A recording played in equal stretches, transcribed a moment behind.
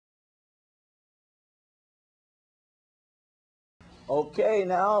Okay,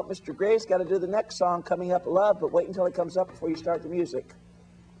 now Mr. Gray's got to do the next song coming up, Love, but wait until it comes up before you start the music.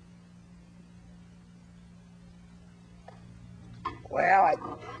 Well, I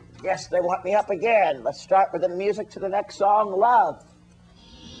guess they want me up again. Let's start with the music to the next song, Love.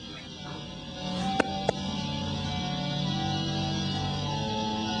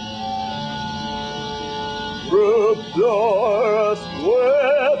 Through doors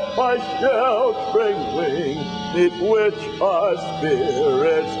with my sheltering wing, neath which our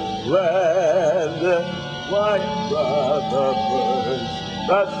spirits blend, like brother birds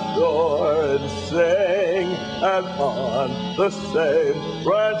that soar and sing, and on the same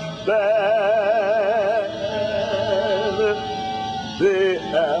branch bend. The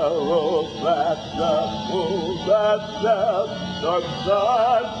arrows that the moon that death are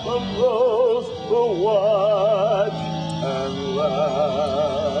not from those who watch and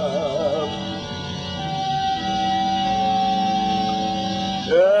laugh.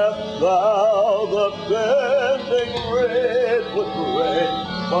 If thou the bending reed would break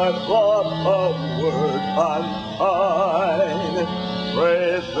my thought upward unkind,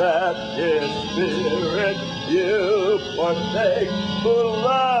 pray that his spirit you partake, who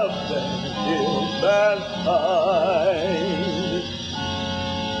loved and healed mankind.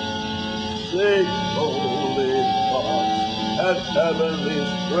 Sing holy thoughts and heavenly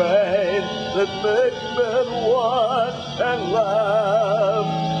strain that make men one and love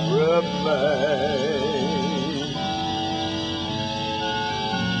remain.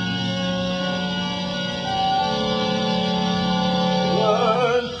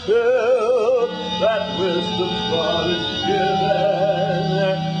 Until that wisdom God is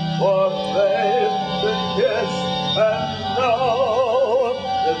given, for faith to kiss and know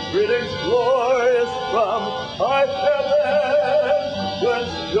that greetings glorious from high heaven,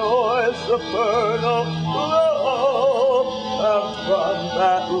 whence joys supernal flow, and from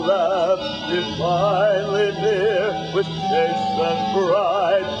that love divinely near, which chastened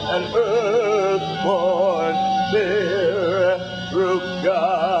bride and earth-born fear, through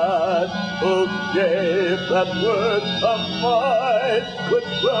God, who gave that word of might,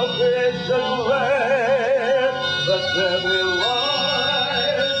 which will be delayed, that every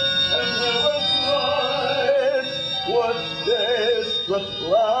life and never light would chase the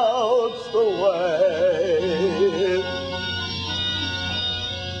clouds away.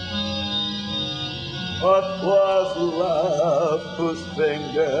 But 'twas love whose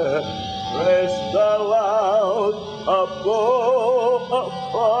finger traced aloud a bow of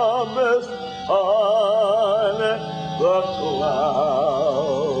promise on the cloud.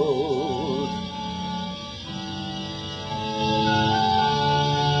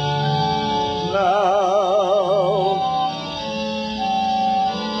 Now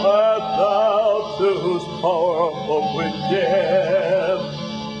art thou to whose power hope we give,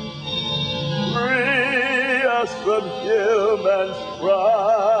 free us from human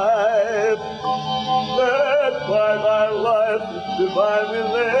strife, led by thy life divinely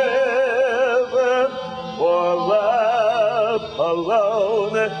live, for love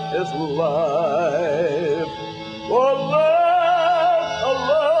alone is life, for love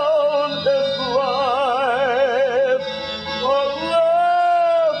alone is life, for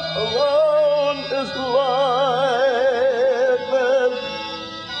love alone is life,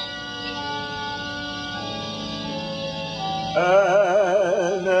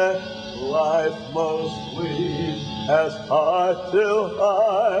 and life most sweet as heart to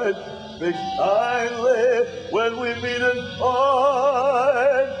heart speaks kindly when we meet and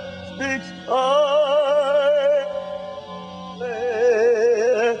part, speaks kindly,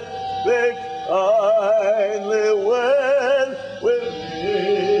 speaks kindly when we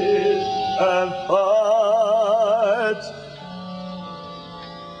meet and part.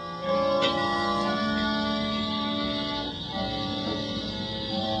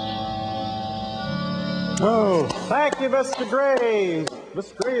 Oh, thank you, Mr. Gray.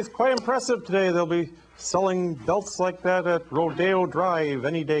 Mr. Gray is quite impressive today. They'll be selling belts like that at Rodeo Drive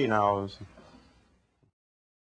any day now.